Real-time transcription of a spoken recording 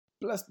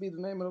Blessed be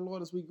the name of the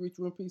Lord as we greet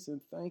you in peace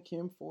and thank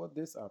him for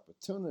this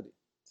opportunity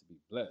to be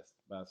blessed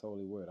by his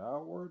holy word.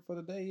 Our word for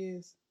the day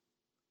is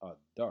a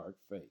dark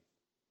faith.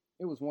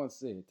 It was once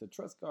said, to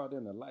trust God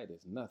in the light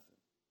is nothing,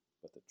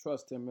 but to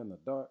trust him in the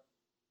dark,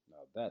 now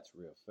that's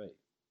real faith.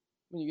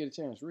 When you get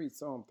a chance, read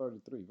Psalm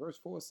 33. Verse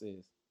 4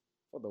 says,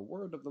 for the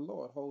word of the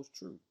Lord holds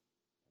true,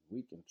 and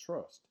we can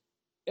trust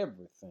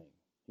everything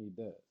he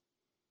does.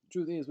 The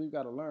truth is, we've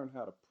got to learn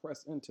how to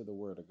press into the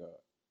word of God,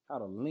 how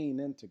to lean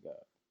into God,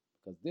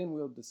 because then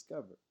we'll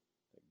discover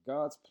that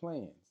God's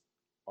plans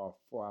are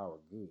for our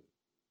good,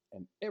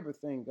 and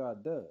everything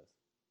God does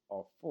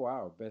are for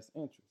our best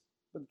interest.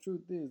 But the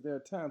truth is, there are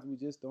times we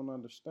just don't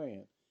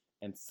understand,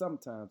 and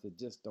sometimes it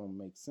just don't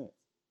make sense.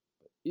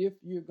 But if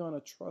you're going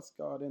to trust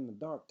God in the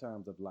dark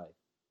times of life,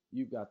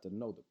 you've got to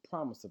know the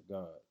promise of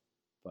God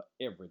for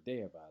every day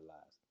of our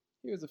lives.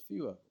 Here's a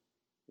few of them.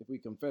 If we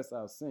confess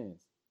our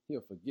sins,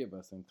 he'll forgive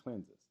us and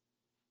cleanse us.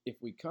 If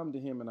we come to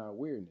him in our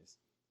weariness,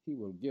 he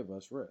will give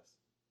us rest.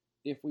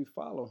 If we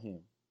follow him,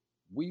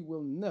 we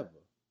will never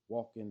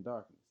walk in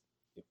darkness.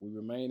 If we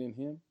remain in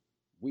him,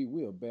 we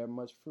will bear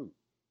much fruit.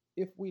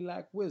 If we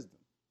lack wisdom,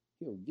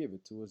 he'll give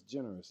it to us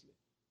generously.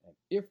 And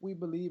if we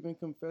believe and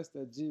confess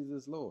that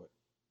Jesus is Lord,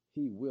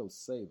 he will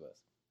save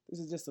us. This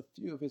is just a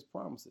few of his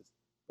promises.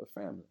 But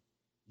family,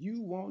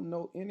 you won't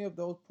know any of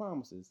those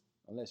promises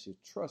unless you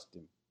trust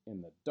him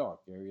in the dark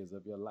areas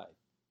of your life.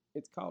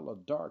 It's called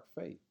a dark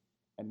faith.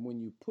 And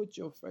when you put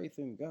your faith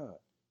in God,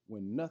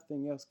 when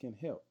nothing else can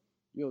help,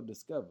 you'll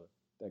discover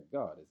that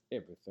God is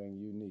everything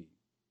you need.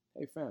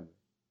 Hey family,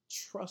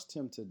 trust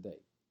him today.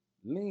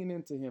 Lean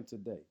into him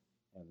today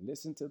and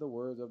listen to the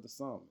words of the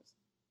psalmist.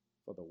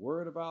 For the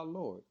word of our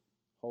Lord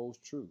holds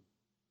true,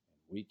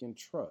 and we can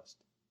trust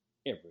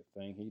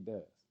everything he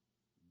does.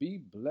 Be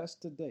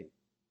blessed today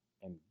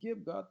and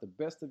give God the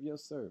best of your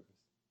service.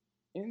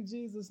 In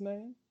Jesus'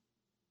 name,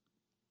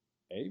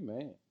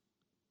 amen.